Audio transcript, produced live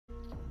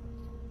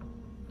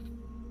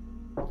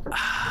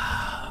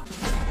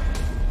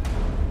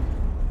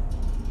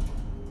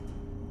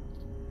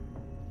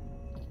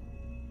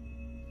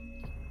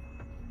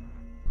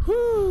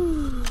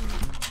Whew.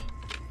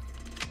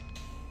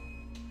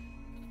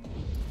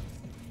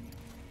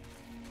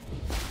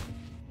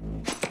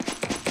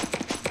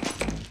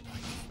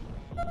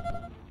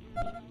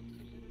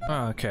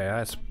 Okay,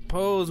 I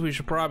suppose we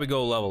should probably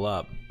go level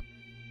up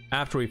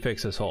after we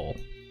fix this hole.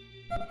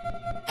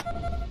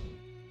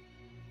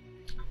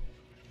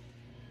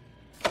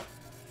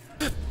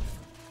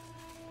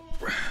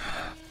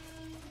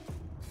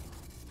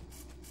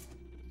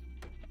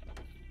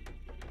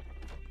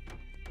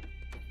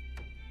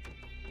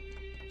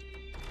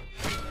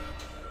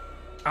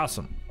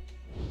 Awesome.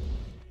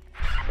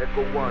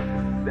 Echo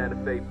 1, Santa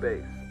Fe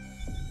base.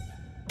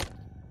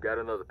 Got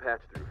another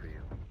patch through for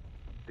you.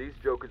 These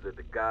jokers are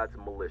the Gods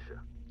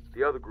Militia,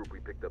 the other group we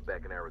picked up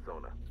back in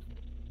Arizona.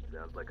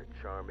 Sounds like a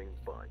charming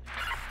bunch.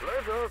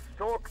 Let us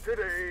talk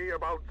today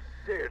about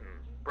sin,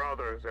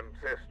 brothers and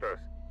sisters.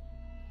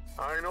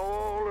 I know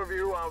all of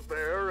you out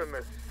there in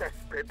the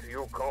cesspit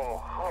you call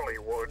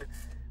Hollywood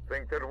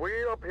think that we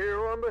up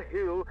here on the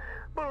hill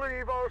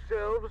believe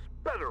ourselves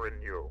better than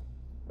you.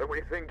 That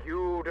we think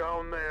you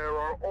down there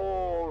are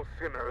all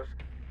sinners,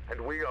 and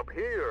we up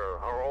here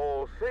are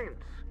all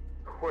saints.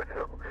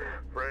 Well,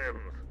 friends,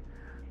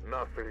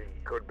 nothing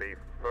could be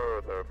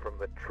further from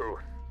the truth.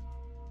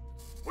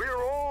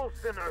 We're all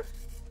sinners,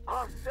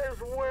 us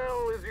as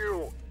well as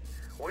you.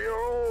 We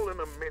are all in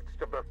the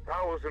midst of the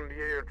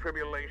 1,000-year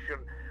tribulation,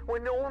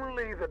 when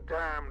only the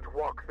damned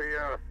walk the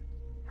earth.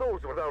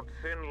 Those without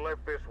sin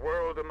left this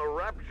world in the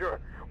rapture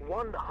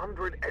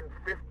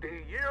 150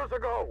 years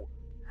ago.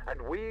 And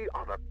we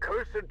are the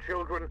cursed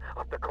children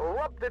of the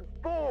corrupted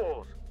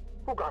fools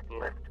who got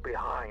left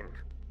behind.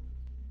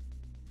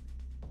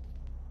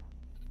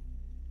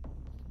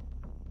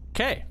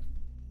 Okay.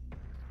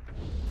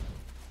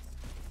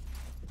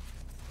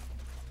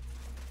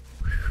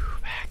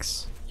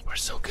 Max, you are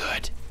so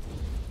good.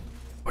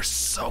 We're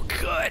so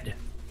good.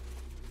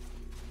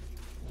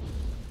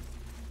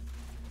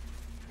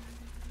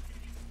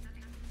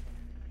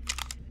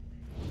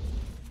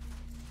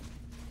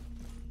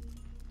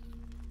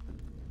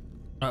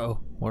 Uh-oh,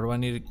 what do I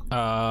need to,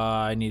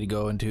 I need to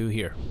go into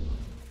here.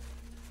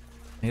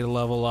 Need to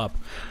level up.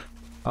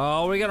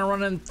 Oh, we're gonna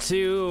run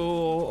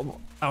into,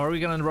 are we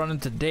gonna run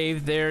into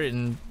Dave there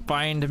and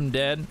find him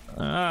dead?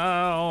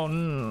 Oh,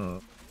 no.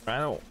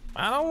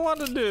 I don't want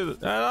to do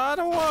that. I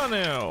don't want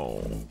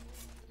to.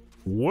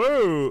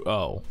 Whoa,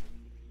 oh.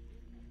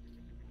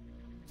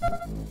 I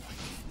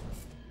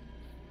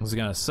was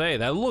gonna say,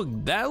 that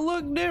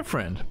looked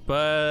different,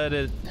 but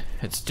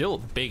it's still a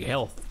big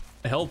health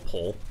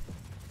pole.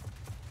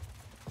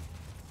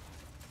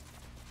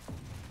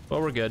 Well,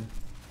 we're good.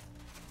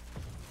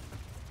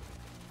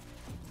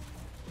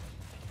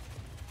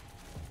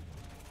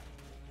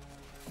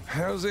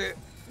 How's it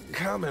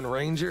coming,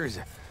 Rangers?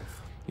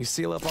 You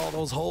seal up all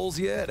those holes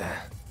yet?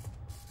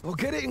 Well,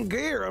 get it in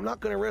gear. I'm not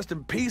gonna rest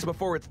in peace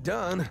before it's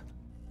done.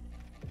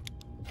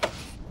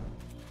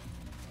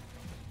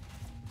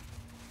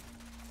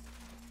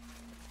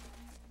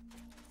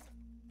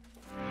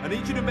 I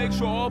need you to make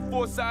sure all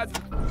four sides...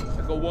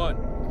 Echo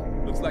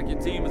 1. Looks like your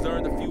team has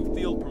earned a few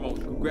field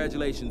promotions.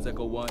 Congratulations,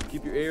 Echo 1.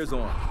 Keep your ears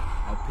on.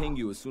 I'll ping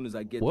you as soon as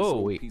I get this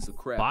old piece of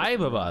crap.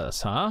 5 of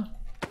us, huh?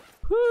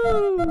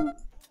 Woo!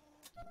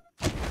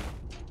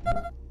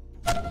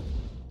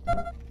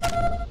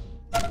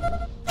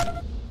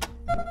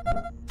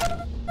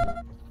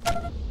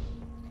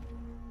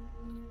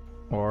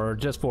 Or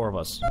just 4 of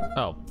us.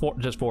 Oh,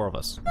 just 4 of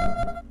us.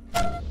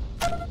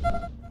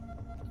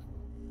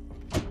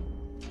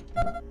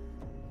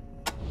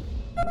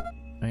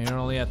 You're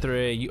only at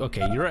 3.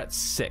 Okay, you're at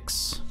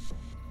 6.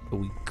 But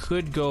we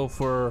could go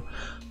for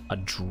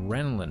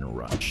adrenaline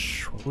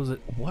rush. What was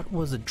it? What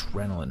was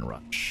adrenaline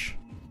rush?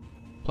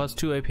 Plus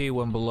 2 AP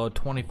when below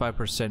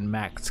 25%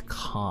 max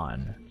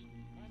con.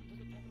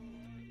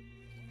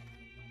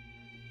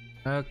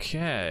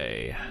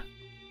 Okay.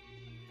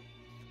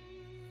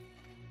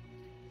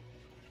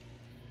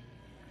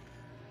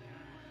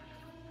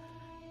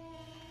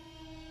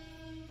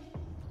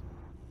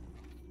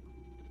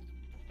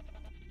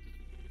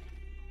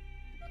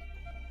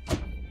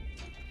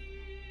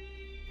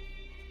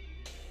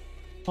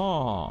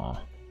 Oh.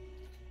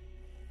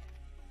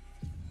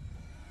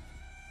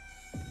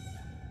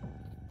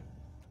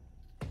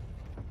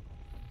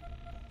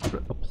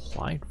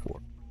 Applied for.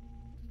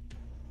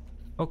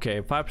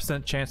 Okay,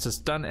 5% chance to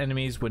stun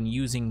enemies when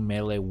using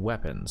melee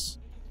weapons.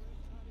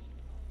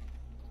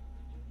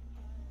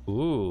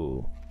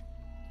 Ooh.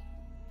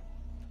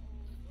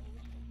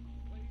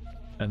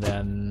 And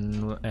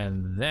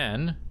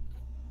then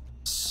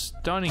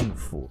stunning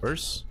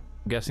force.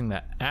 I'm guessing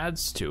that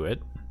adds to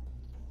it.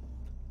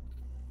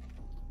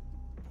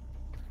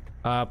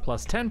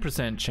 Plus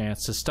 10%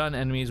 chance to stun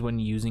enemies when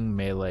using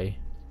melee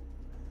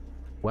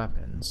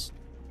weapons.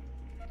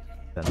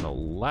 Then the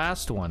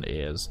last one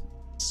is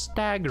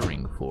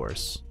staggering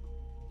force.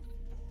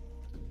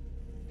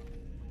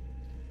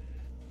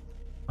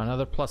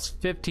 Another plus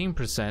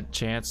 15%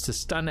 chance to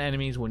stun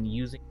enemies when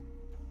using.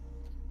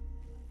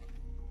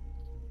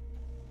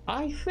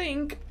 I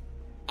think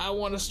I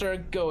want to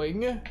start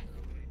going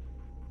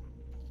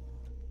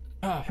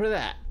for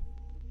that.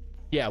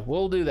 Yeah,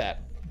 we'll do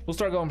that. We'll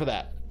start going for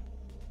that.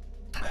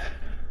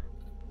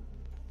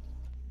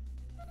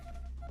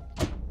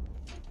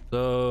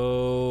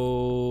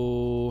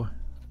 So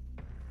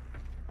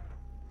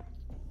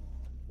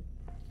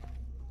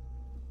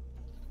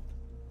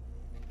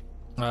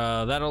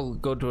that'll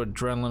go to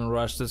Adrenaline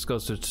Rush. This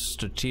goes to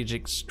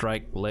Strategic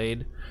Strike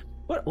Blade.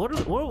 What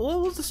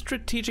was the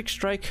Strategic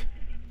Strike?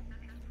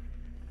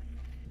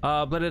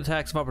 Blade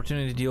attacks of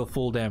opportunity deal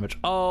full damage.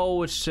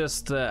 Oh, it's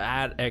just to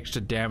add extra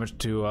damage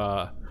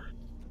to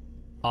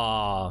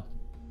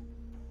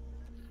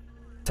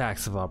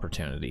attacks of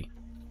opportunity.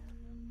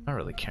 Not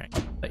really caring.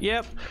 But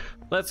yep,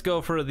 let's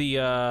go for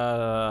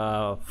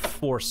the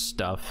force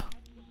stuff.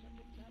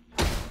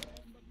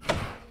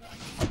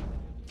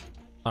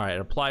 All right,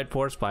 applied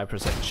force,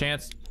 5%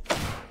 chance.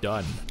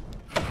 Done.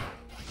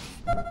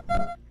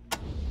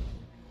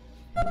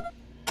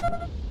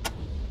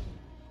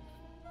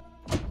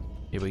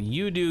 Yeah, but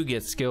you do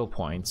get skill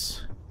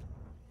points.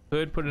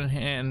 Could put it in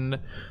hand,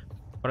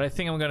 but I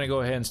think I'm gonna go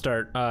ahead and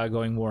start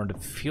going more into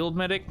field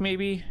medic,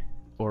 maybe,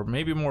 or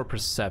maybe more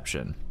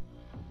perception.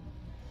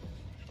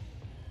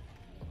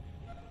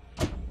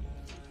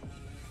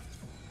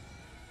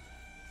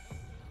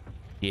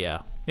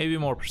 Yeah, maybe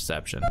more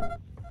perception.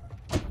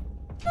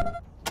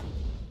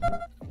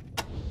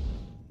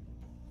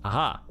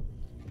 Aha.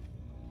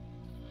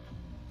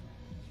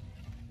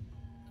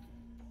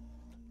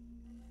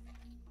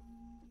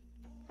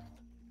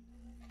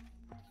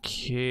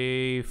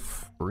 Okay,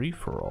 free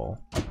for all.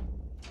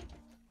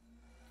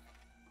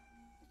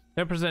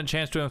 10%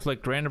 chance to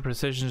inflict random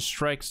precision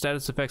strike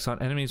status effects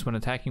on enemies when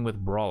attacking with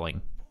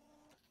brawling.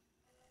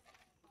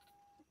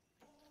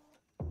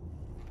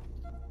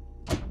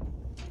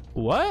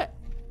 What?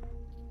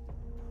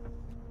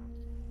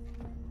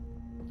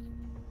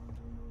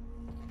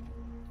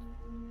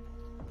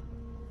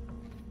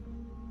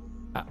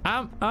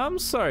 I'm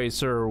sorry,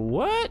 sir.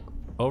 What?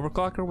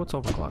 Overclocker? What's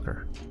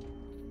overclocker?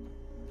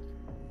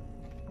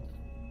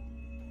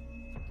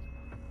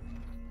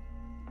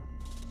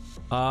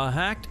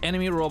 Hacked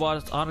enemy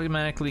robots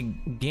automatically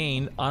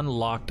gain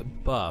unlocked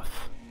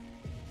buff.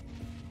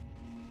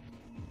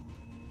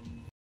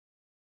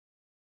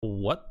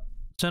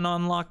 What's an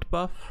unlocked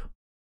buff?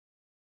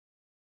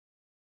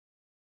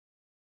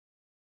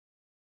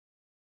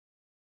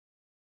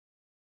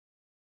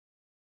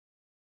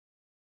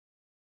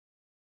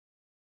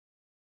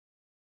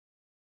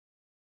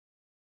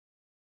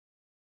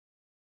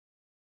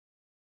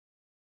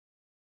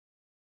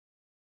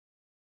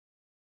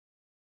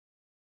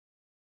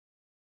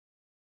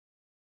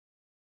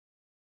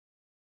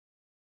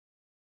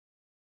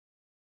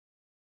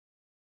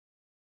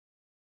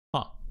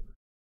 Huh.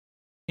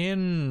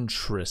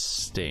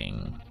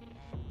 Interesting.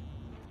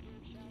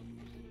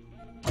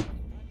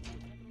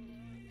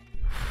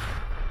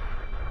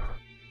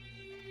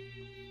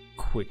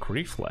 Quick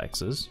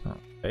reflexes.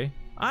 Okay.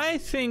 I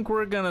think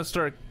we're gonna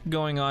start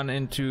going on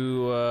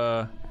into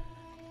oh,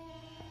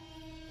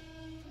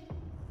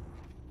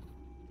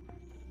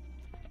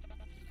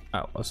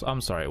 I'm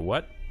sorry,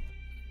 what?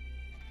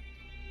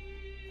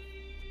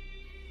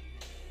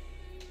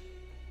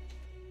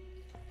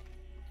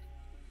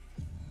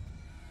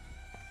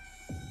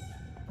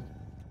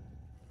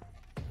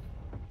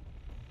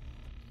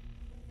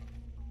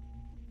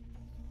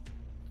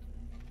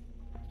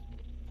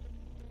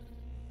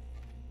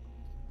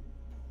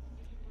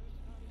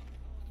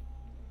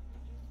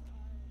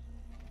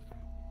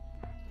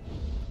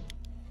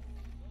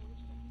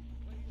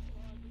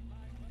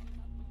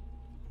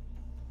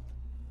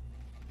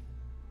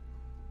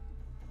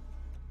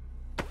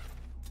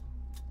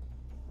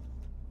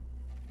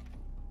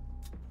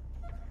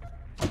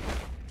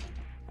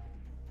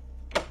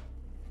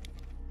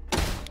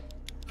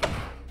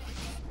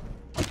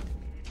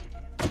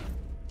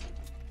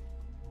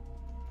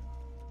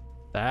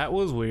 That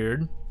was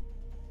weird.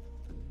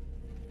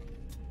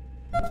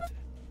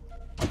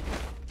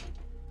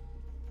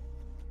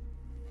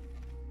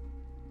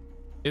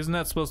 Isn't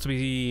that supposed to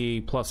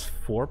be plus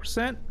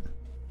 4%?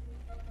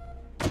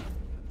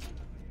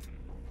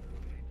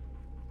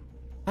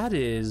 That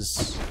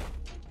is...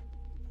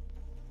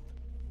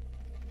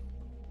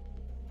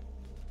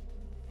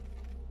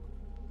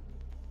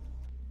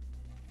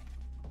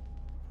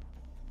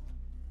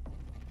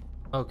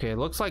 Okay,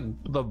 looks like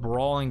the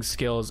brawling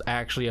skill is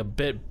actually a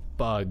bit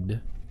bugged.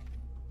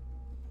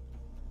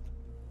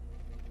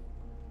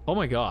 Oh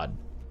my god.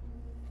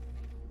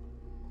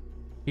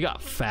 He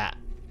got fat.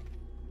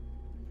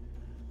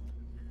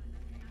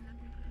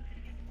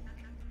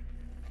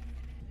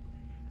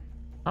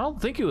 I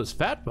don't think he was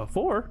fat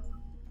before,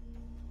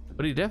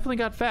 but he definitely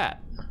got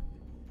fat.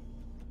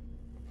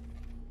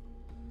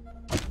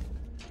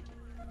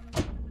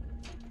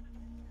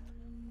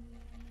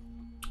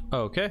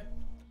 Okay.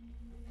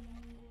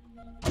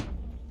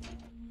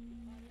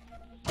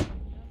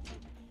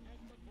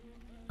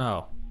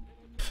 Oh,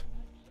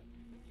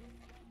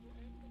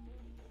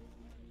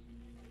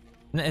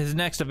 His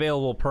next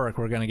available perk,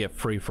 we're gonna get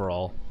free for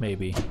all,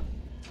 maybe.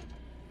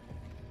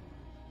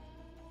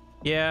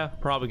 Yeah,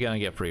 probably gonna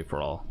get free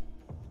for all.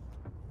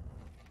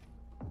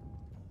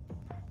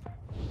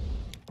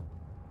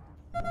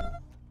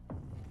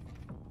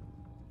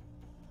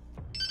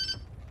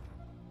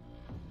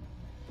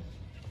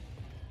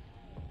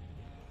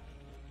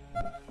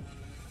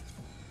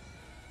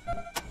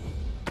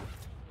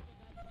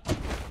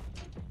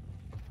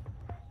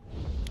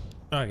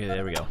 Okay,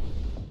 there we go.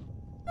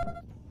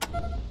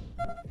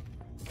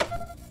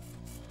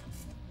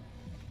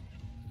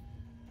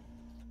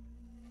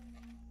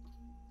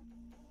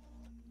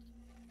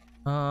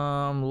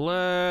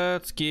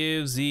 Let's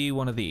give Z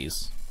one of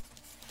these.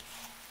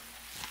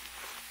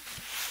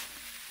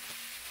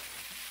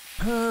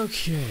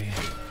 Okay.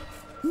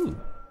 Ooh.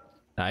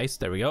 Nice,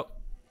 there we go.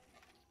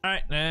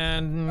 Alright,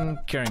 and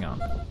carrying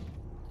on.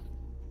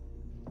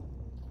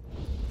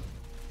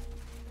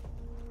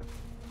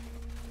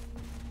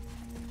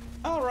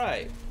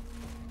 Alright.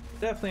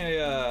 Definitely,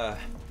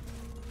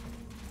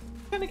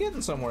 kinda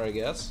getting somewhere, I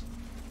guess.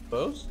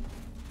 Suppose?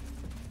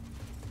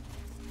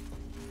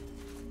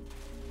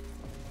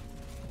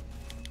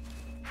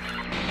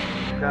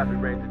 Copy,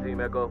 Ranger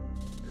Team Echo.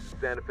 This is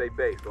Santa Fe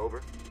Base,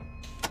 over.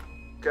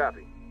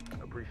 Copy.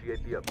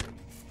 Appreciate the update.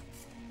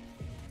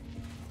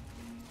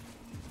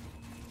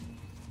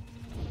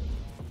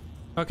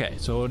 Okay,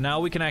 so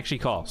now we can actually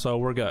call, so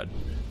we're good.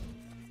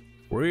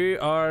 We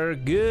are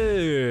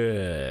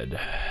good.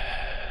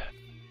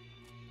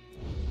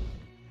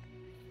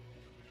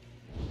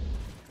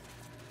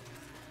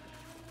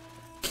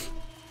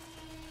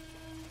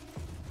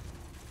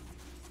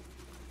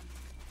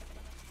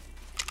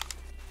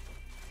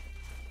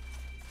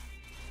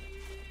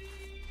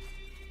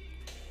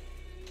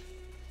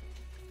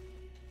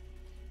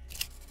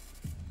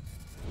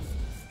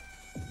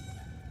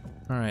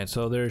 Alright,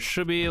 so there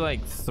should be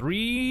like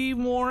 3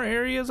 more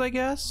areas, I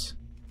guess?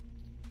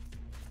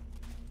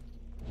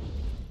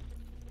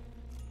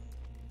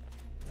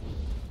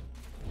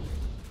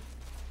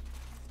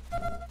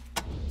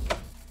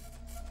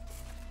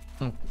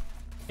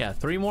 Yeah,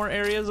 3 more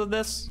areas of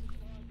this.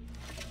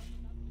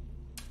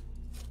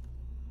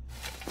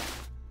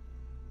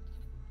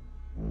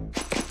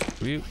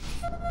 Whew.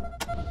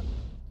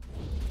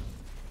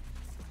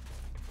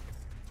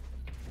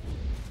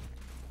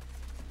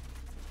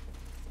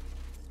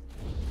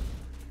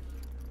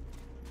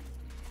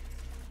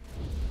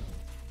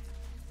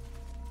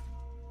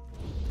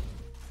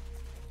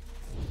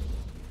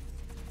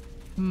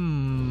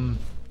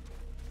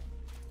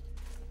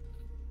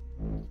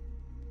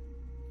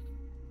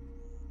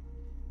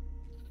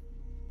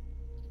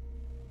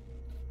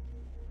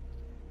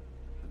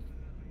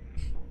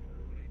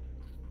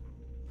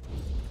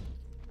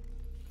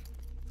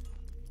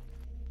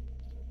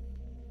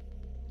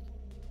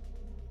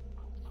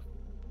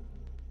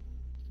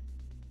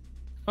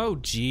 Oh,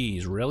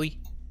 geez, really?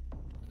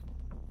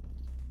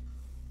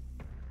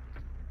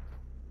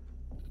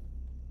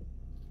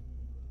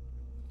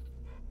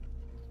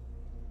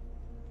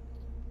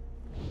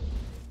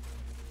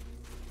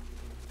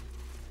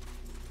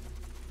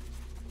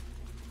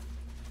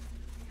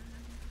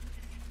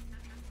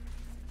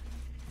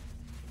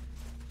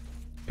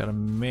 Gotta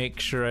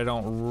make sure I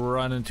don't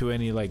run into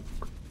any, like,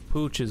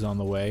 pooches on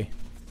the way.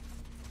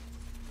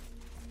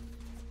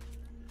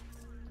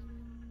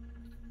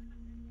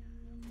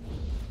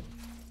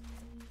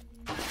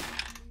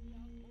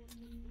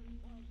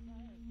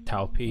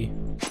 Taupi.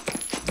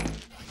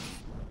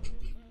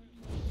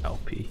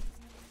 Taupi.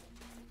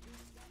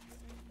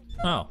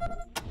 Oh.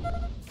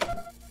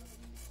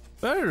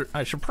 Better.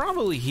 I should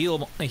probably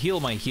heal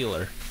my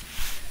healer.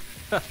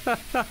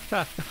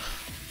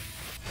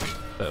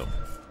 Oh.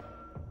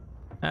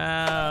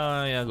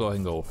 Yeah, go ahead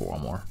and go for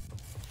one more.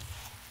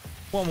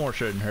 One more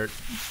shouldn't hurt.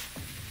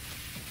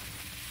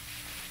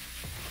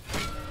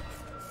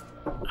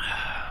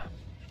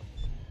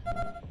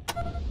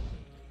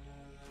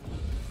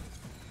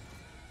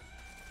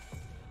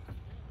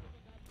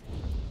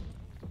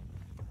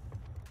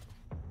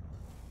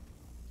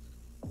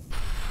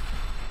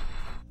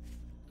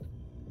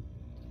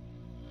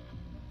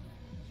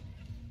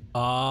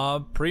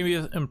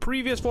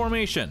 Previous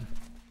formation.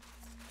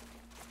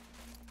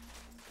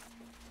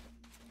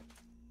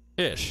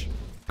 Ish.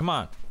 Come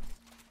on.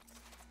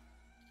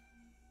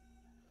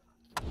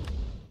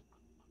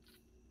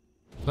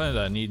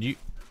 Glenda, I need you.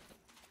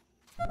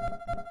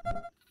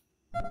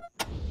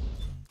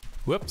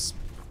 Whoops.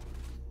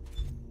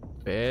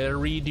 Better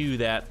redo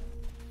that.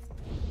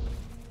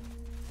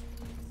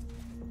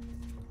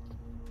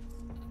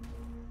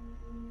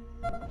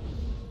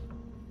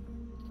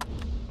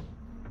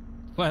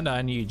 Glenda,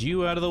 I need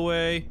you out of the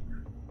way.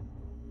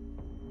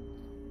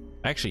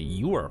 Actually,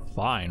 you are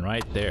fine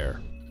right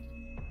there.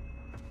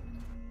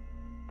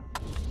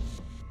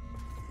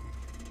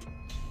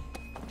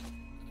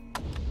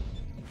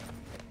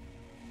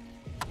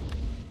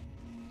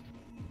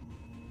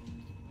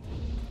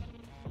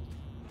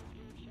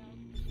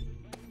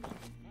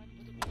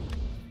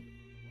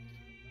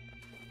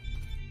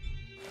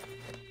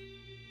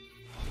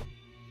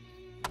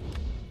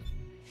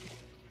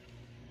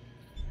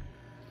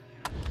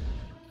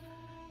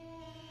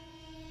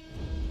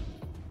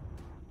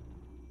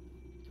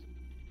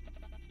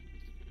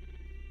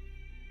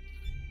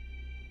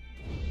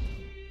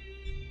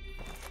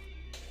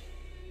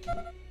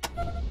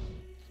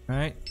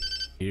 Alright,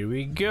 here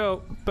we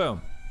go.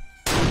 Boom.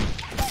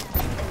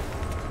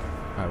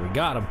 Alright, we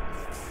got him.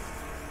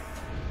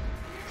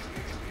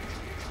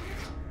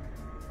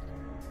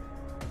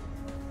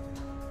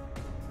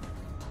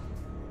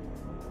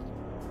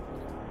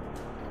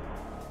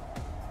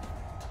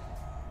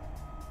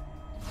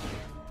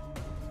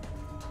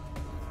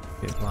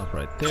 Okay, plop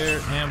right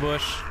there.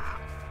 Ambush.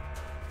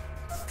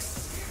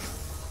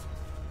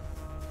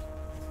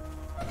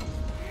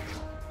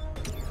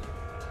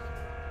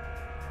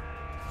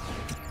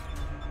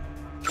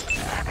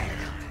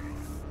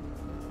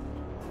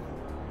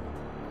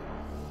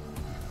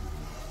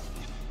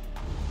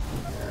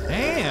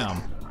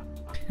 Damn!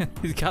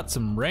 He's got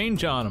some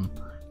range on him.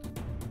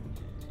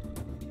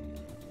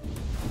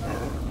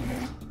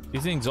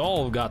 These things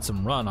all have got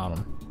some run on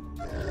them.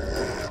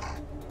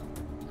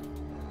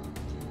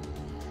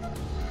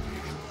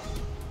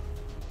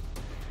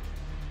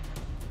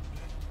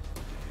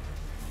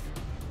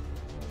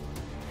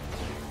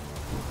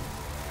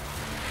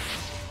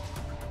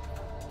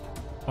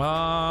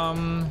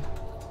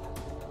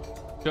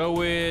 Go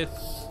with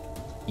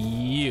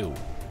you.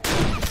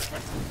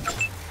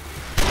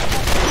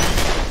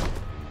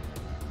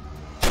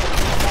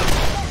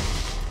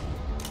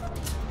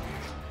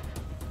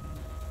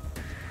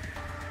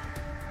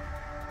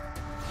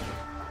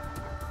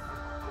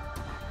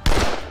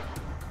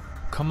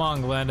 Come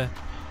on, Glenda.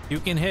 You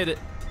can hit it.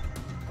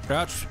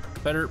 Crouch.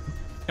 Better.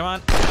 Come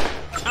on.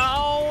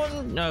 Oh,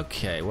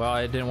 okay. Well,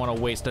 I didn't want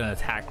to waste an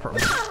attack from.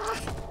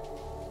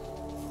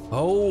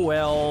 Oh,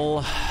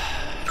 well.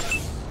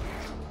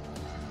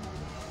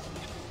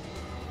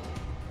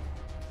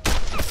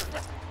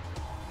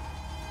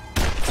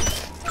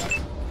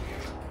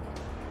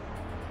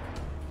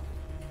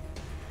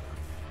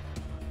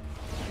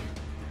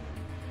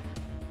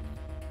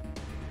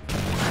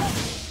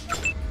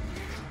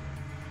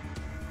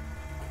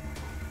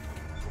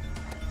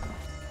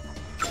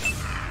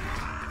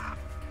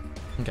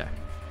 Okay.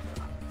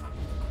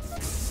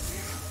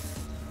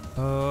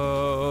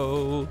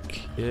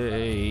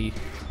 Okay.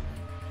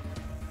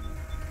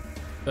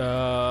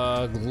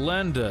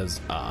 Glenda's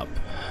up.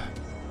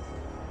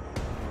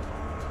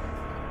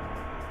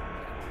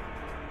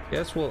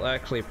 Guess we'll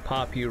actually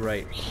pop you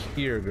right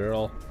here,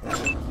 girl.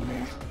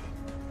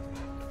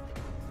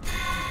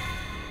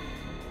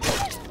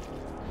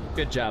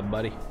 Good job,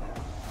 buddy.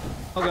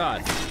 Oh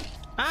God.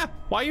 Ah,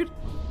 why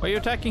are you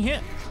attacking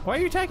him? Why are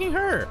you attacking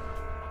her?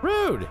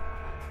 Rude.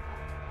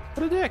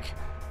 What a dick.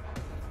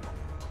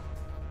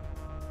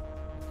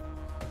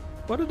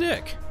 What a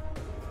dick.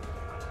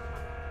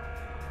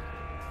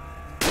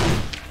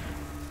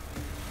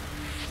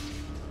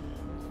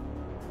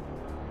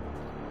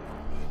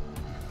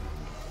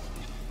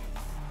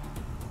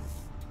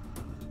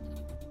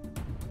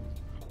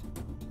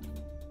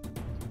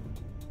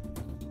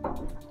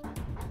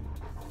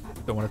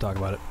 Don't want to talk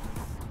about it.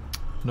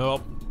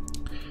 Nope.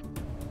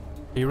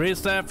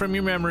 Erase that from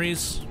your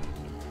memories.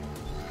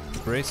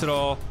 Erase it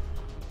all.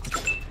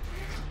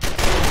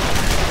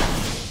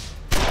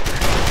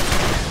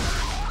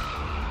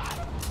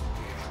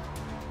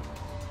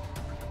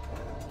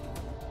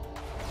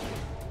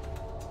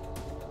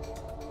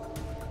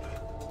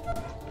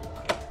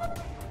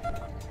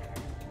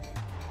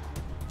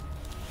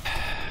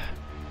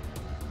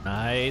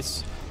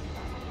 Nice.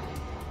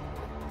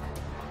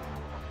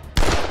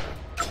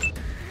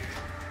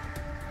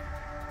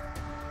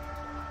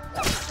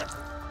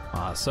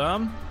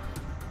 Awesome.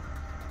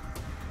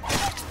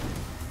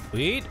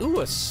 Sweet.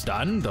 Ooh, a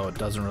stun, though it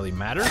doesn't really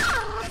matter.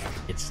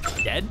 It's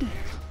dead,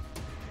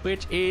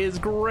 which is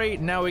great.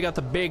 Now we got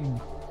the big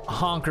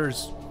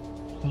honkers.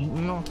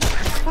 Boom.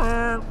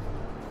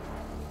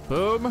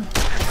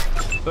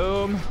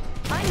 Boom.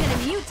 I'm gonna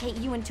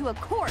mutate you into a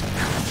corpse.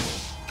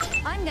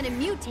 I'm gonna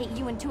mutate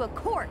you into a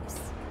corpse.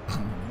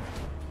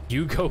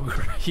 You go.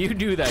 You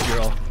do that,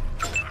 girl.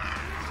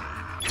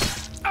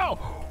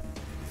 Oh!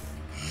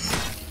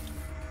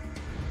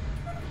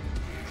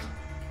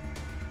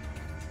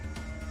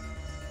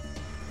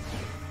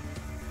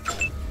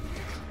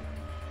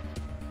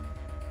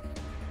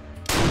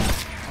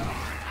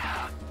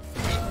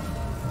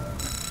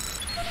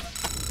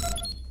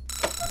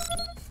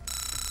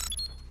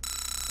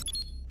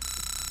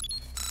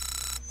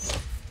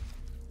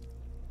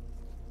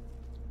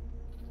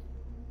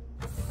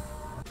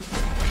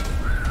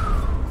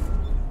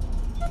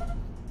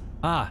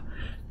 Ah,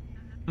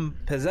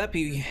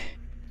 Pezzepi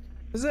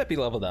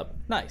leveled up.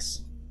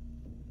 Nice.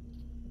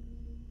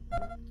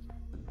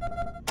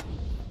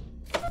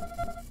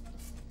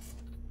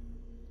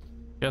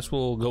 Guess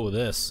we'll go with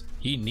this.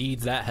 He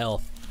needs that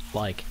health,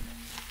 like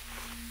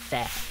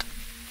that.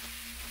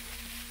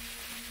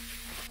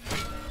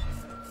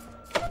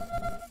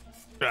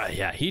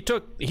 Yeah, he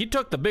took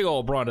the big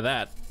old brunt of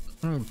that.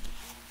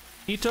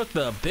 He took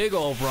the big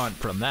old brunt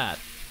from that.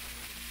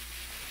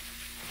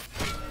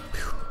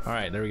 All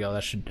right, there we go.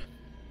 That should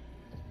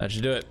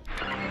do it.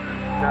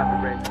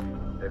 Copy, Ranger.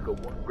 Echo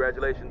 1.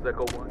 Congratulations,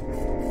 Echo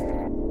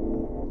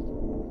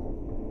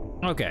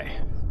 1. Okay.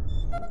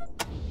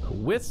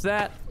 With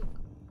that,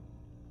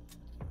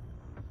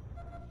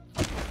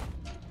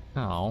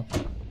 Oh.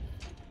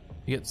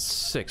 You get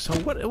 6. So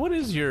what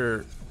is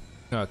your...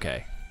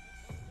 Okay.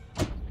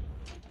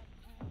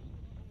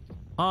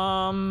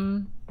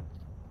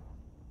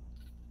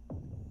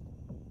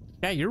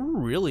 Yeah, you're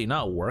really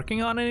not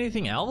working on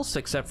anything else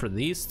except for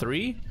these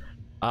 3.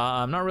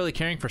 I'm not really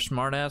caring for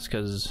smartass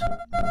because...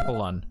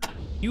 Hold on.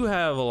 You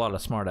have a lot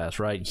of smartass,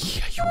 right?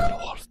 Yeah, you got a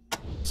lot of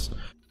smartass.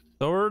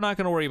 So we're not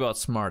going to worry about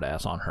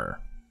smartass on her.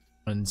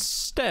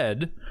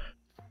 Instead...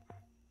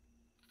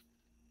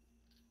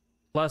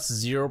 Plus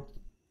 0%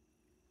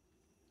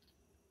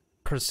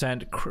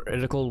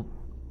 critical...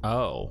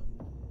 Oh.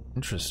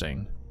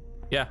 Interesting.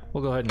 Yeah,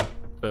 we'll go ahead and...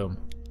 Boom.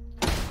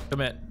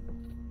 Commit.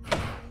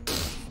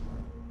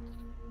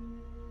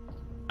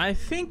 I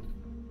think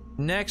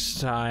next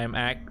time,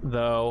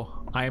 though,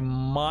 I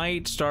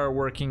might start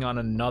working on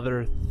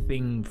another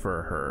thing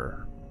for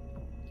her.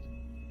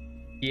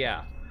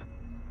 Yeah.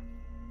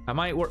 I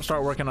might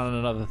start working on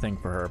another thing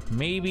for her.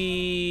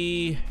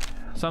 Maybe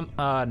some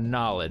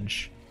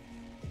knowledge.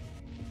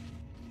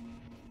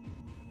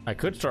 I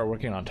could start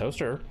working on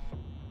toaster.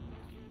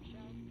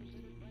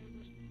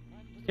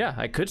 Yeah,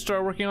 I could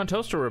start working on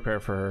toaster repair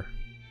for her.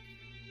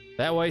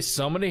 That way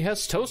somebody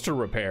has toaster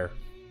repair.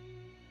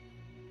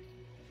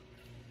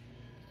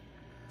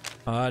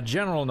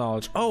 General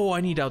knowledge. Oh,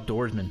 I need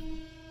outdoorsman.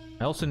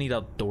 I also need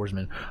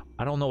outdoorsman.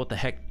 I don't know what the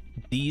heck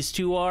these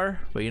 2 are,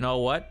 but you know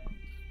what?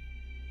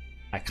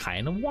 I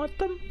kind of want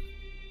them.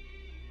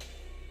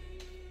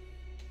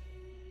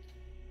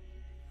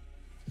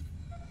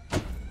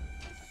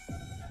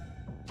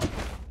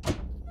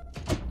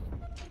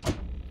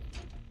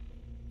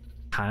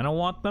 Kind of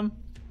want them.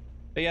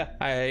 But yeah,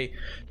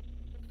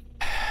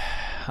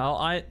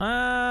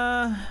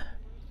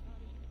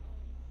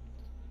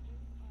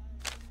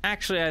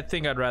 actually, I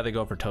think I'd rather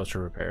go for toaster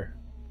repair.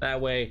 That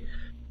way,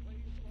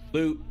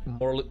 loot,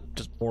 more loot,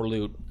 just more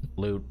loot,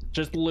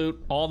 just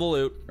loot, all the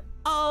loot,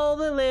 all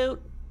the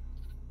loot,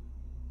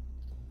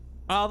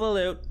 all the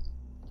loot.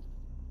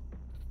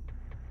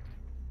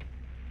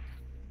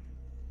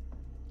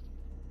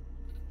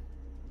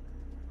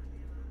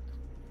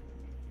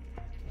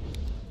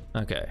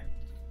 Okay.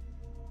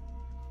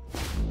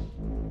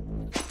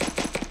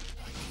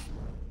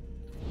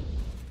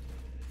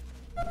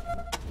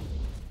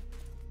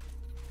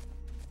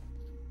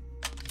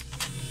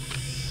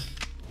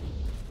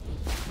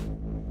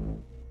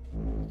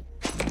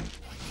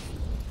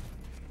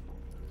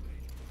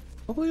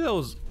 Hopefully that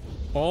was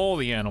all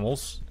the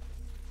animals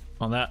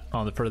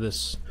for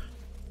this.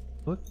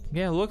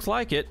 Yeah, looks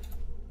like it.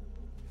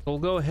 We'll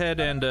go ahead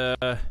and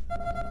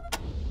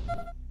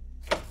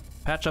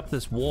patch up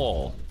this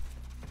wall.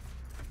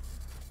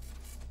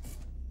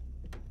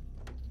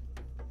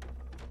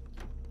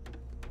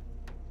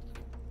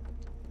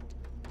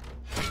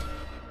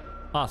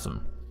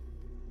 Awesome.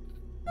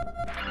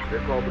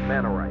 They're called the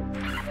Manorites.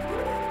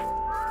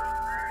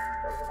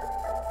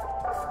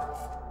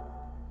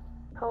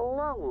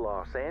 Hello,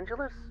 Los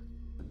Angeles.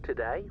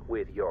 Today,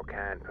 with your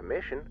kind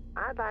permission,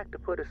 I'd like to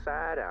put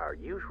aside our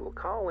usual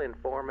call-in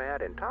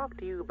format and talk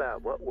to you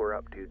about what we're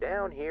up to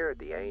down here at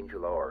the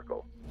Angel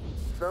Oracle.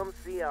 Some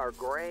see our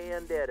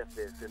grand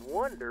edifice and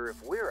wonder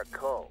if we're a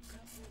cult.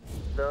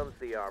 Some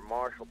see our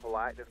martial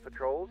politeness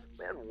patrols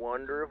and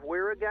wonder if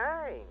we're a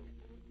gang.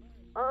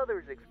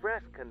 Others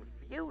express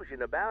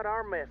confusion about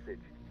our message,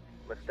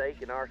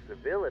 mistaking our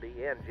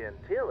civility and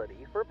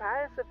gentility for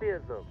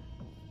pacifism.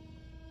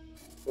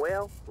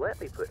 Well, let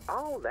me put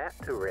all that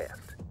to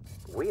rest.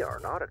 We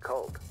are not a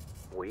cult.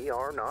 We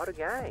are not a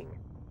gang.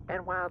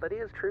 And while it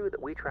is true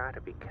that we try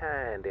to be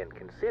kind and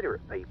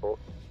considerate people,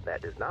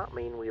 that does not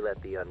mean we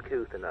let the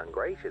uncouth and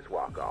ungracious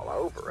walk all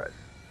over us.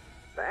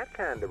 That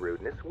kind of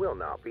rudeness will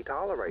not be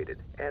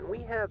tolerated, and we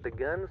have the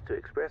guns to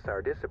express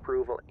our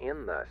disapproval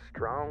in the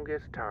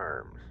strongest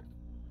terms.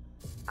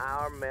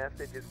 Our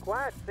message is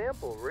quite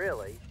simple,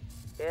 really.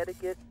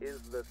 Etiquette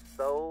is the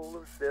soul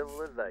of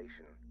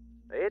civilization.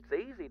 It's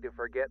easy to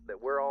forget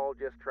that we're all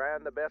just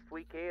trying the best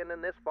we can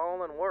in this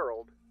fallen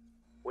world.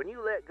 When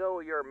you let go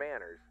of your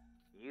manners,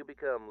 you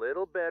become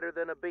little better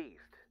than a beast.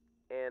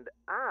 And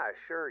I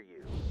assure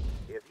you,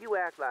 if you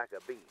act like a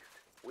beast,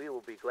 we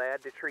will be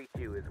glad to treat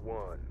you as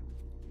one.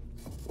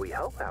 We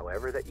hope,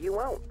 however, that you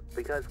won't,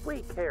 because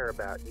we care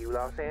about you,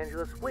 Los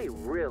Angeles. We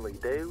really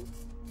do.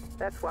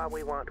 That's why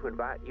we want to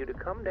invite you to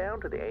come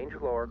down to the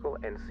Angel Oracle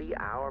and see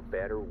our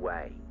better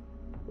way.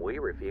 We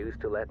refuse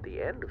to let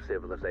the end of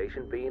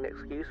civilization be an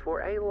excuse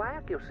for a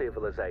lack of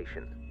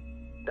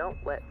civilization. Don't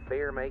let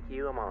fear make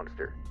you a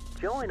monster.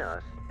 Join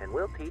us, and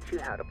we'll teach you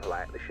how to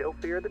politely show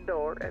fear the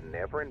door and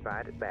never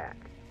invite it back.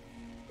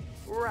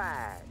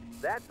 Right,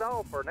 that's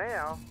all for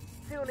now.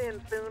 Tune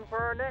in soon for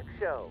our next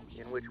show,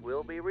 in which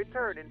we'll be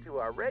returning to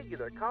our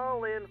regular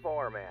call-in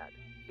format.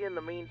 In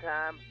the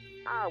meantime,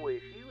 I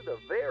wish you the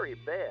very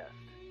best.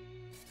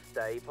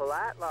 Stay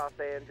polite, Los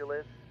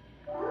Angeles.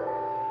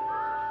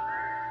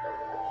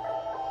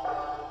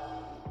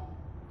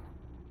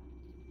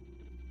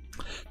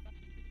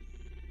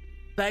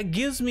 That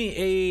gives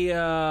me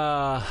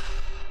a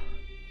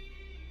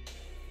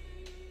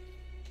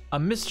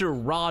Mr.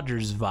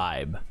 Rogers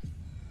vibe.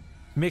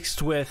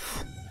 mixed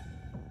with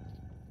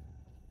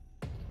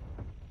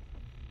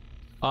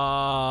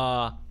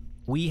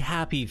we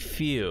happy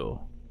few.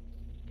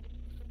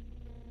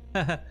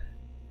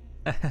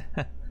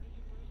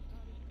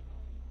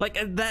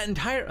 Like that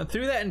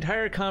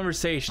entire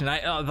conversation,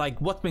 I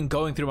like what's been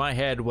going through my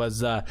head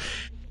was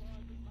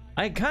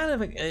it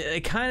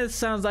kind of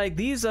sounds like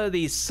these are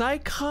these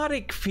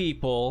psychotic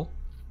people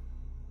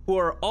who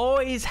are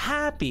always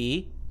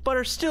happy but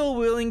are still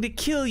willing to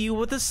kill you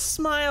with a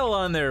smile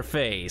on their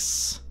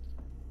face.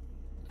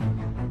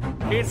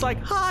 It's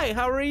like, hi,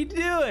 how are you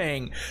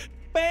doing?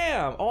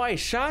 Bam! Oh, I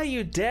shot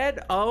you dead?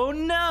 Oh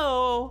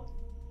no!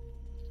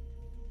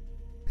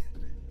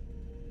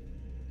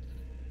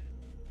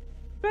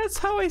 That's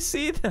how I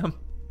see them.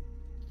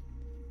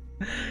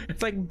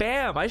 It's like,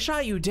 bam, I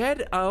shot you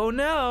dead? Oh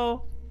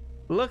no!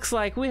 Looks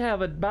like we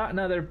have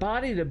another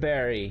body to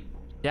bury.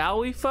 Shall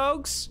we,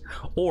 folks?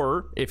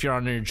 Or, if you're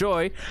on your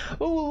joy,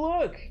 oh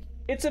look!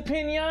 It's a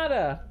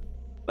piñata!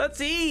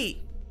 Let's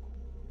eat!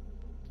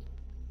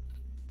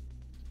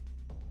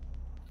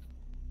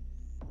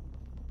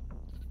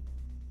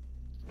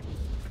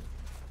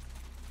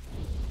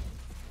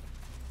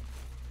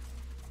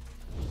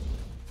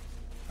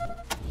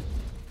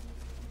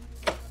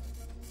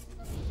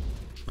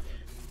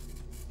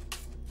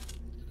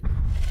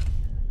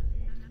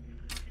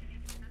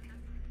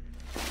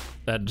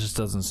 That just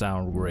doesn't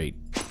sound great.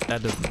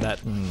 That doesn't,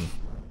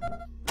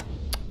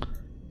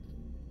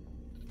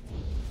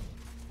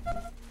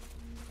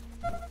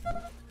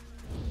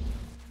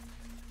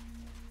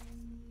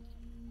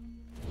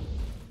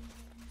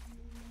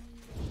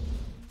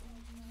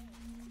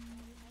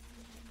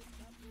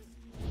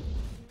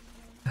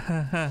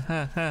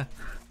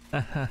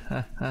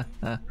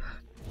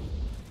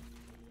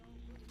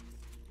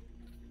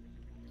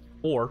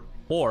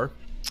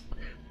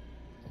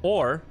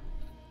 or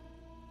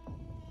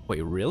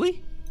wait,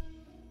 really?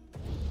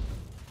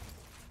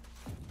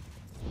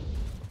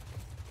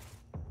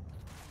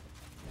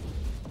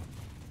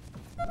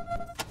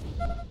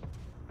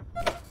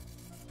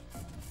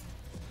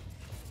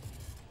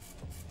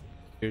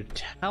 You're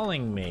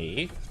telling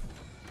me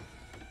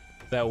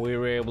that we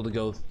were able to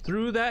go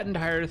through that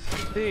entire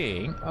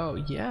thing? Oh,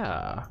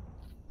 yeah.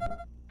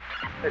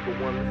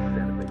 Echo 1, this is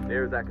Santa Fe.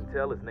 Near as I can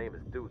tell, his name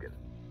is Dugan.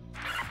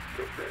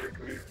 Pathetic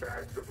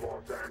meatbags of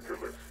Los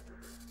Angeles.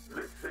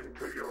 Listen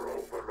to your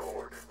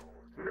overlord.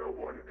 No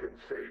one can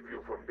save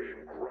you from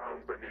being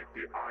ground beneath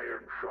the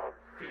iron-shod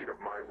feet of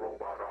my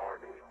robot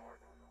army.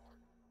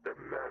 The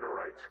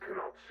Manorites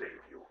cannot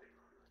save you.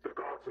 The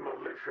God's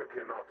militia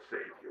cannot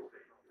save you.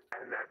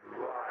 And that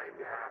lying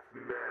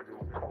half-man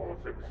who calls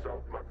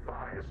himself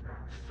Matthias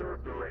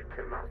certainly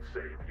cannot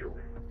save you.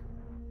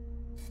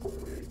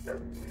 Only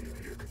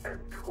immediate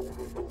and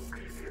total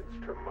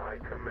obedience to my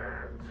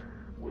commands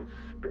will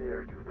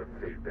spare you the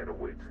fate that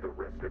awaits the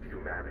rest of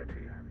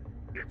humanity.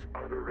 Its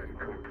utter and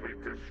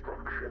complete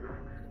destruction.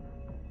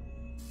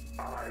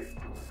 I,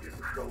 Dugan,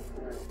 shall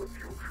rule the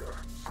future.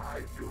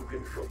 I,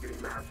 Dugan, shall be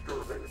master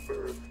of an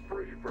Earth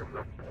free from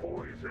the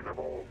poison of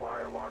all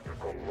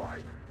biological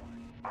life.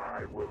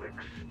 I will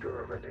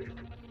exterminate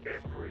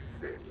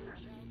everything,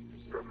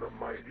 from the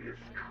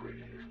mightiest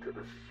trees to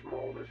the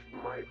smallest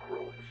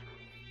microbes.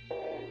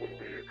 All will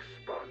be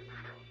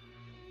expunged,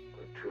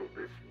 until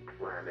this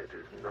planet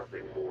is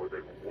nothing more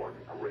than one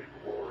great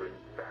roaring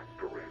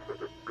factory for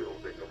the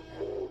building of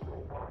more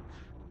robots.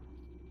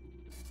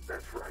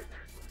 That's right,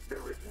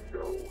 there is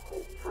no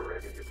hope for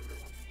any of you.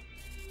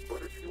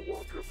 But if you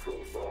want to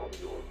prolong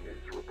your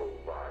miserable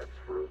lives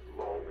for as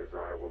long as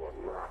I will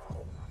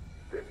allow,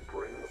 then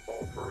bring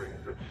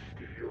offerings of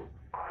steel,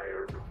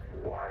 iron,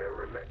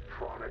 wire,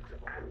 electronics,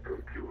 and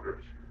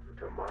computers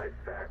to my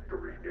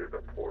factory near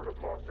the port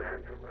of Los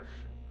Angeles,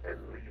 and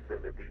leave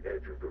them at the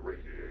edge of the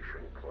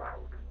radiation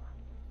cloud.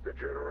 The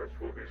generous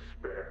will be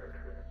spared.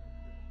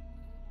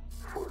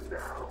 For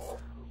now.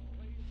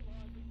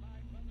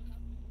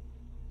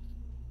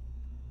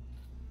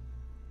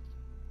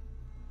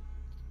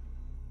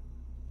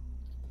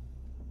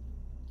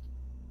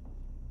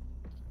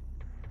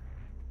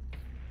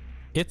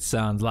 It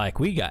sounds like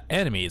we got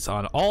enemies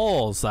on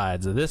all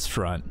sides of this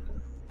front.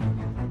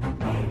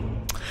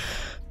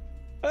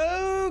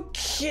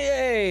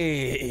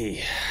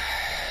 Okay.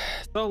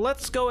 So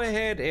let's go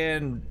ahead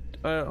and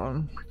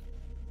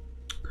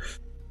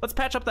let's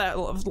patch up that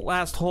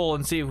last hole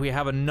and see if we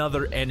have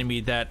another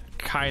enemy that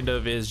kind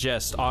of is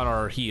just on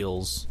our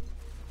heels.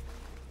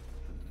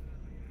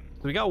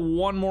 We got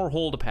one more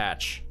hole to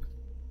patch.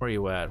 Where are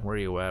you at? Where are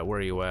you at? Where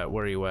are you at?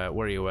 Where are you at?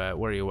 Where are you at?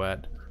 Where are you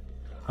at?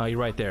 Oh, you're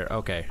right there.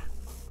 Okay.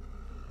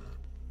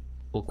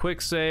 We'll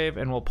quick save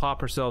and we'll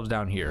pop ourselves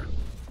down here.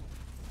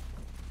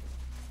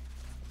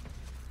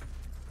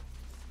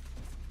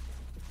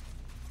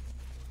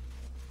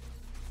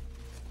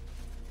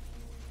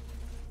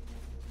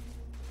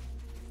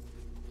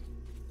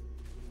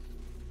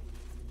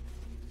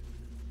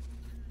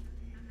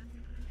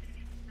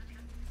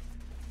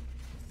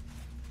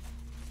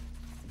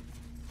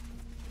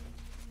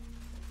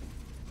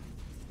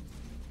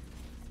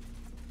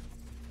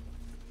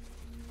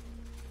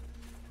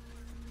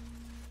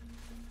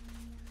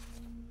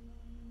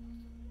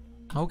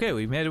 Okay,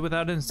 we made it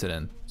without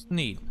incident.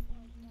 Neat.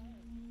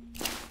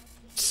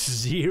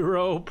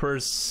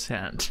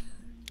 0%.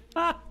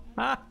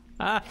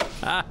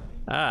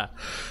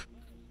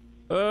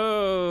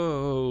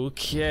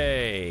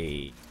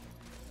 Okay.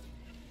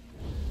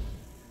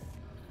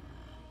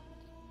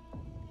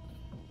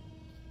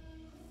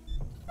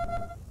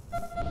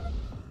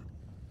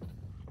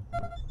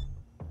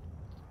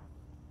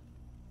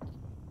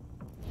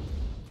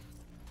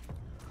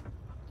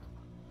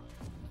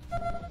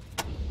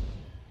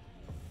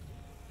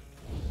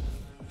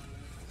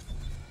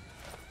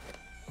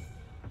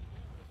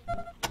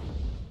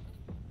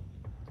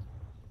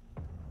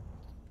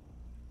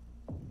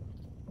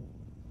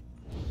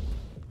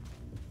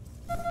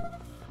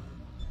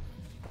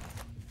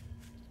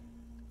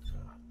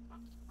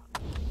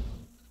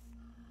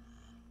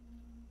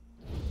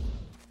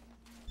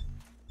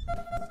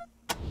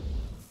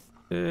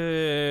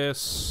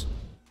 This.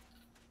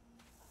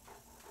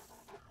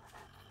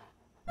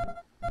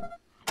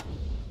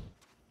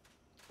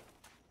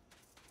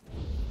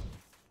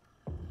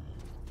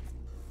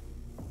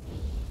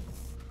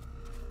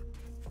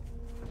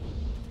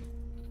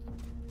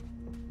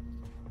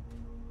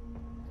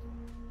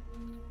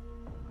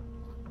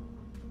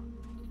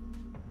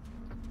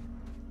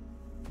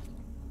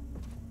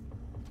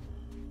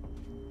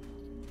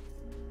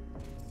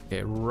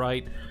 Okay,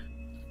 right.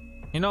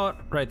 You know what?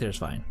 Right there's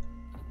fine.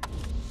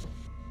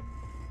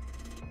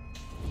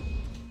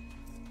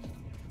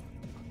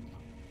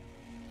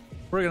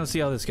 We're gonna see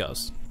how this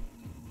goes.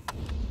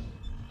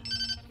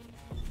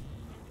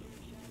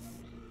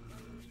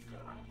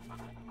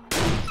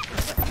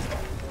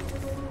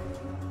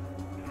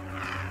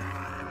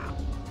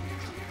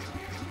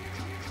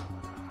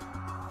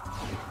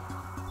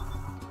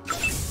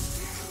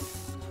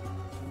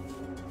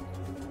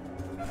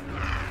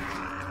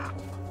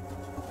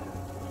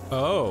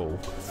 Oh,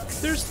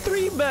 there's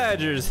 3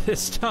 badgers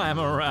this time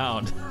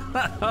around.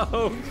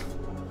 Oh.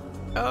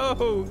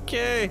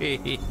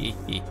 Okay.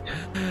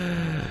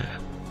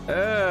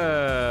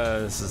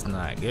 This is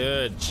not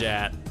good,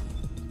 chat.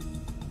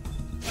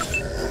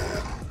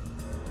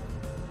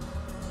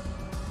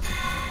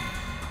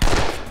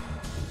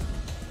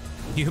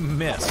 You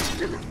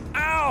missed.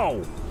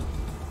 Ow!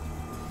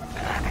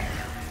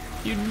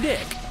 You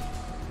dick.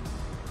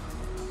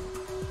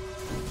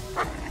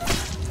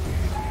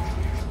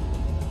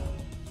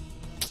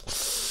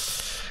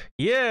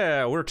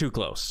 Yeah, we're too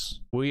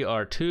close. We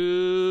are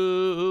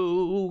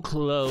too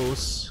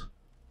close.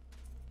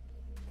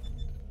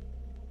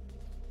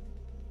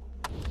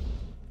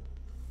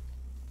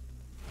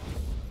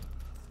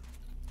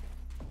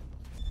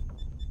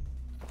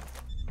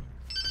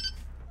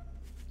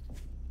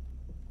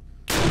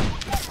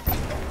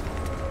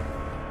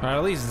 Or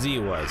at least Z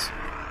was.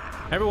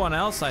 Everyone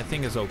else, I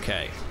think, is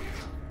okay.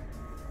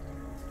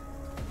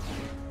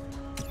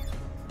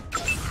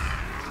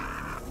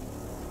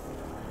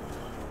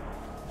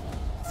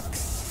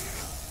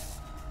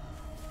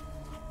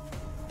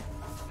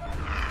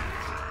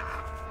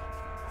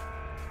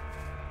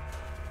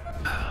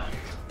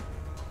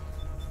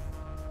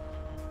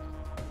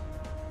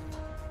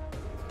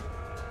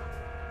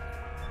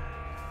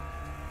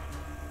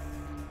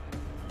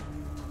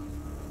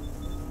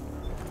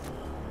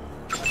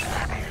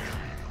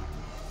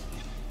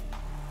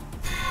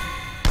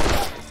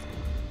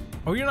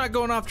 Oh, you're not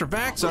going after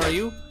Vax, are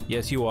you?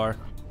 Yes, you are.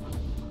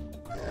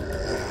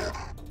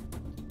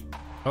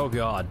 Oh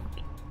god.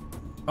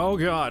 Oh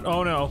god.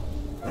 Oh no.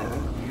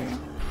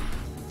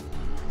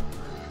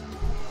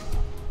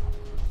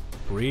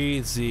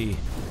 Breathe, Z.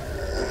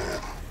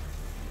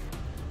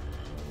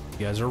 You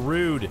guys are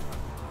rude.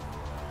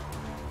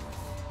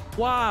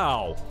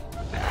 Wow.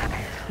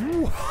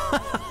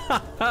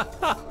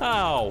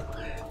 Wow.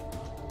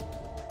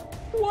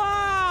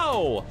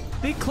 Wow!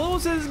 They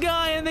close this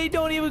guy and they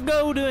don't even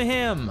go to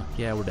him.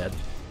 Yeah, we're dead.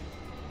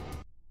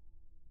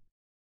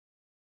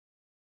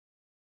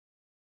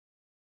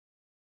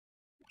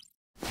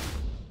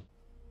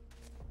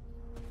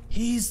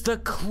 He's the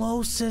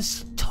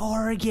closest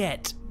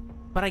target.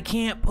 But I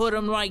can't put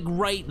him like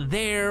right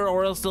there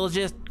or else they'll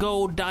just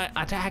go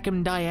attack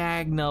him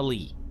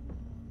diagonally.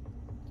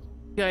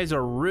 You guys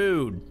are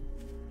rude.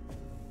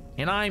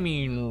 And I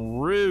mean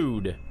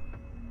rude.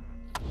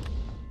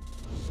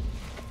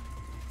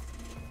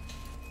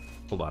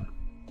 Hold on.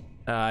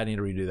 I need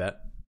to redo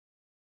that.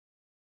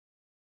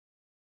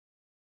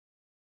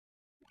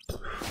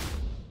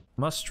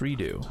 Must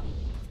redo.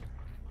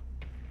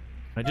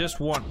 I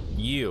just want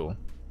you.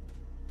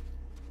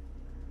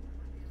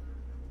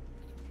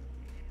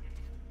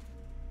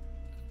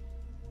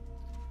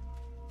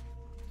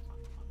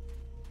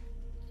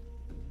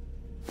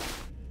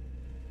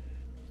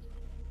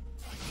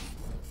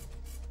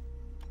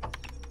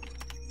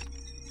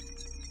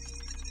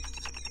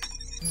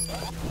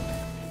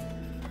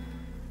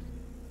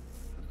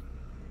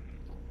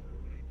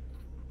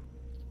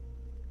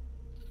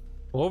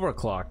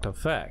 Overclocked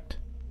effect.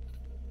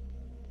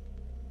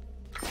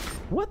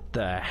 What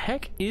the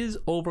heck is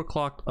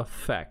overclocked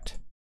effect?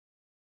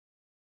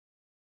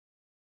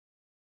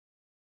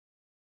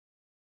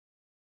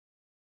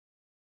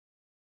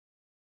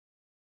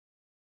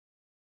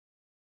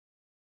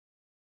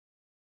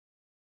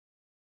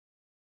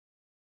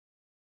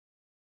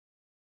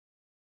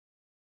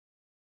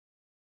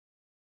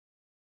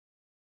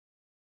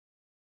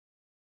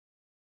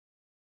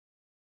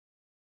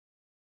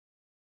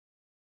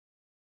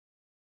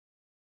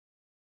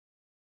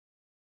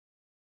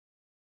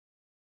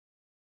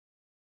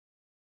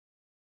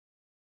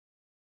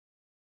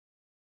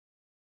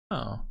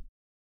 Oh.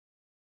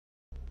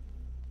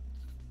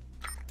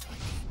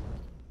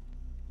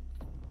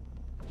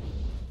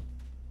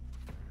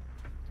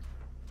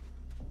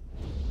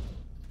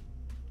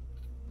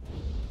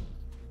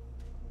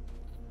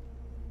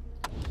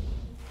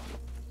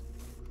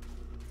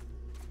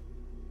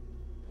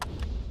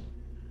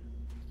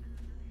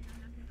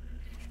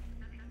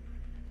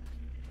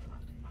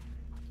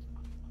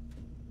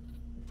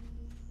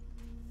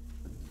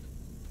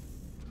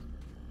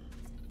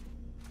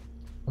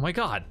 Oh my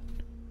god.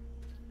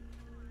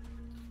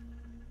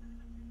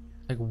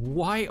 Like,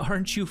 why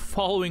aren't you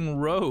following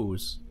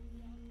Rose?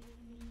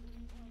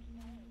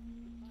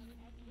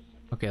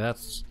 Okay,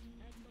 that's...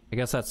 I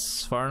guess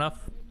that's far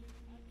enough.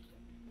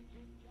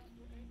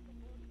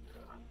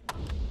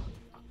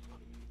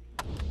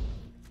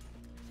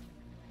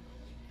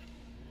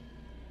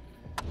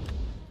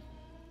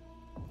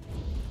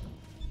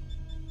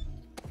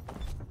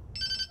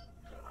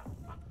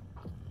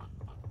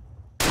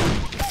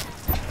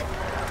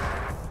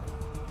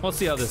 We'll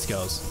see how this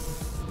goes.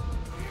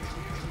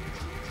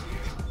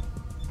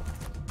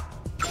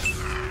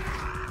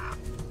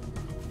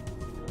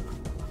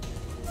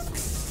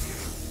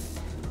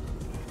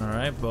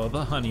 Alright, both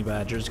the honey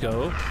badgers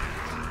go.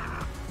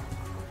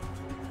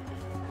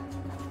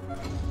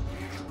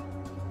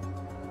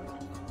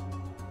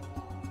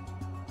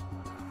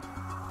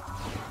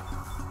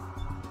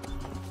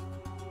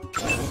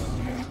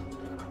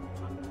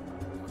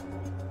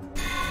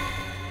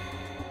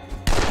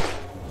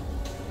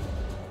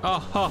 Oh,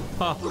 ho,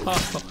 ho, ho.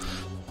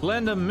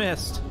 Glenda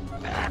missed.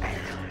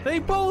 They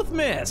both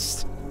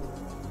missed.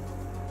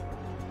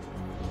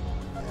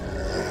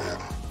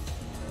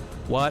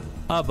 What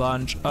a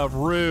bunch of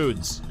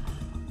rudes.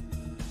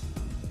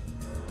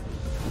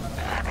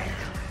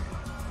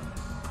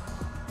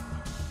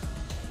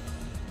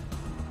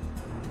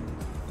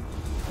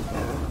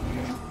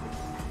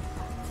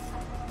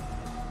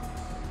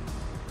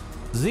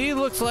 Z,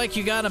 looks like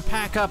you gotta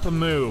pack up and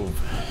move.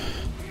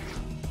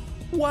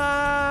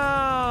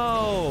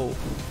 Wow!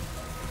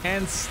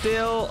 And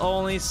still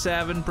only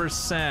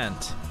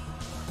 7%.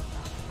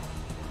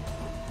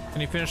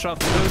 Can you finish off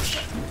the coach?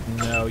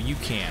 No, you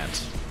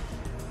can't.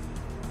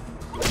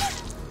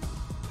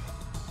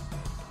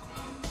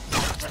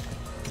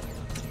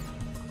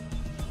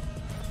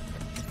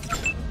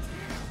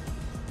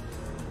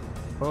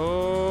 Oh,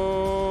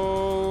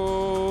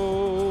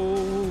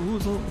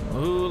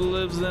 who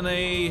lives in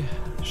a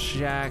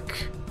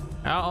shack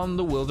out in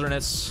the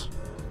wilderness?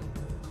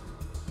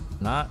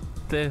 Not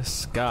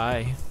this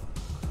guy.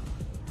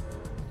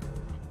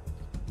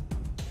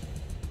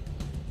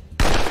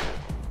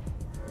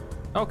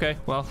 Okay,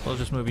 well, we'll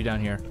just move you down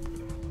here.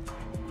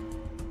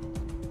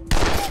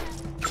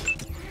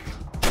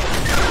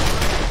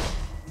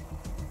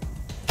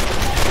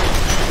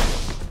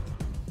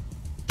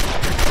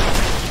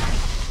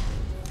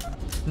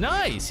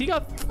 Nice! He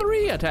got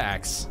 3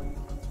 attacks.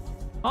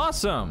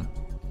 Awesome.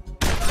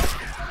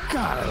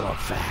 God, I love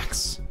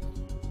facts.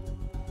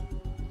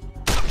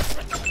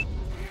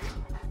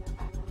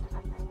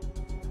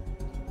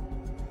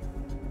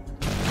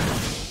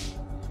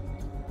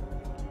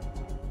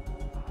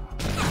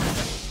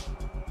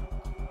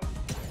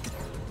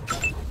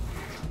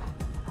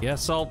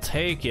 Guess I'll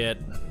take it.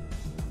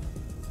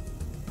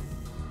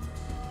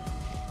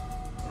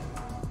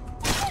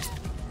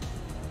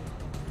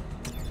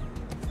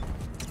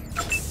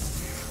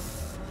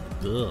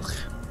 Ugh.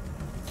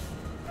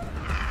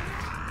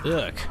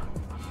 Ugh.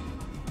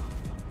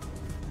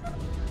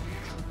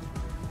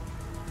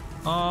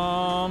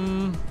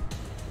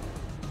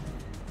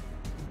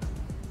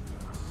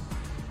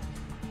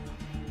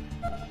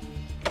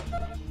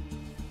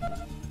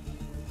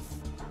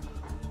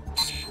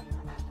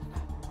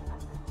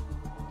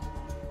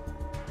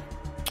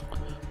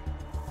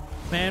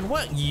 Man,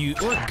 what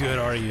good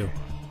are you?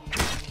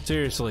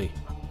 Seriously.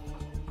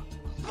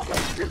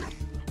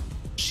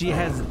 She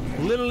has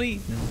literally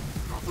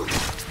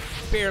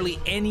barely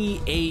any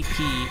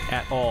AP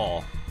at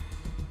all.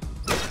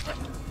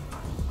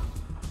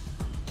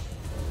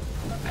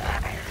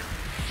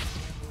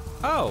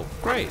 Oh,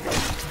 great.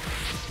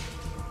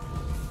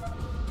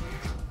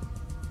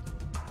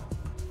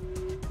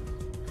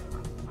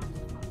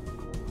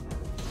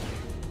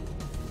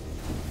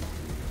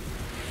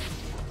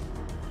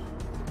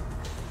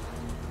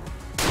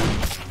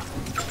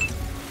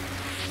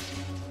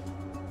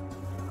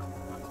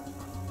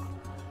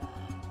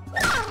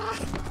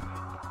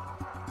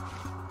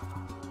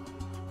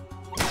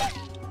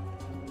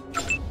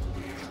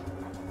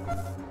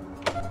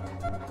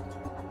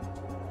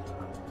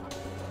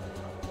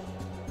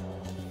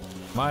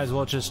 Might as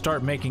well just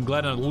start making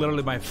Glenda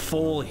literally my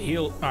full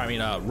heal.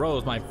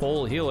 Rose my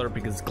full healer,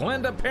 because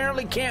Glenda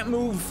apparently can't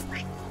move.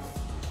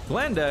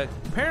 Glenda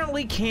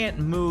apparently can't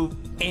move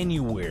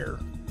anywhere.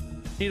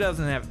 She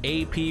doesn't have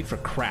AP for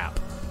crap.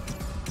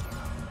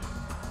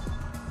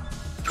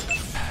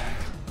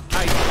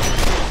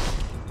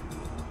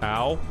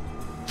 Ow.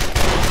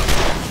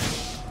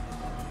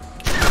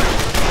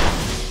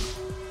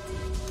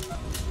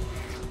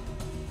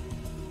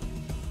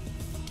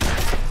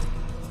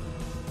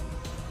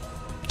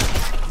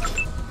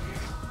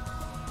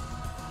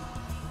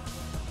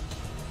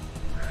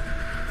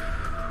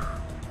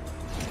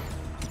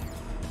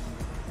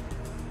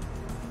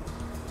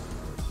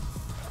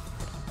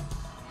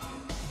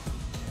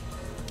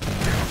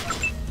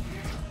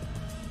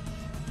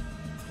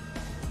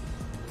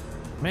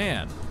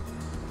 Man.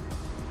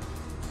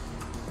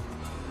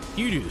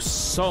 You do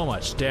so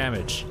much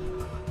damage.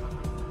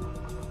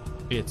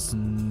 It's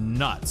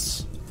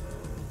nuts.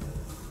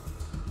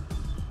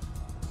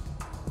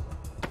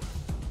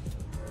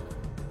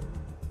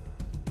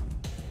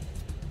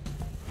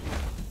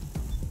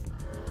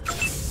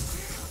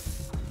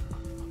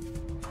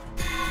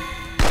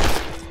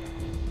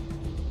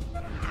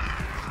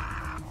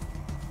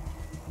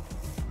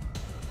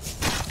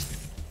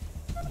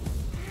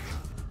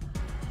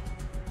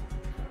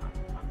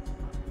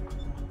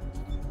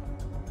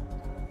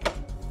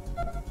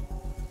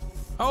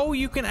 Oh,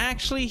 you can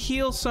actually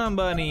heal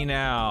somebody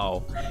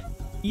now.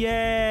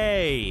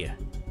 Yay.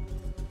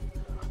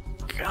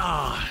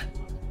 God.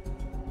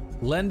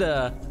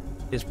 Linda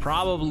is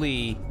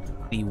probably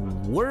the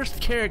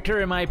worst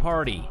character in my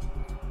party.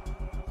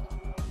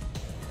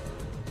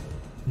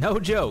 No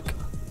joke.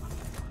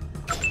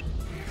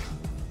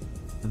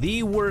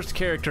 The worst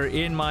character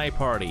in my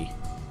party.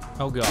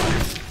 Oh god.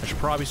 I should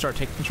probably start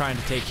trying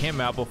to take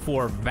him out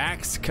before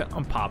Vax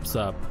pops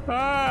up.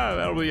 Ah,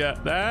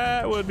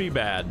 that would be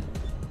bad.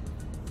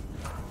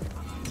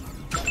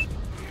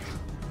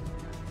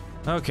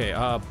 Okay,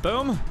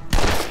 boom.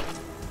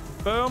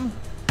 Boom.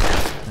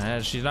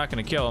 She's not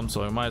gonna kill him,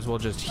 so we might as well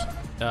just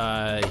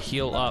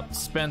heal up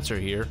Spencer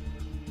here.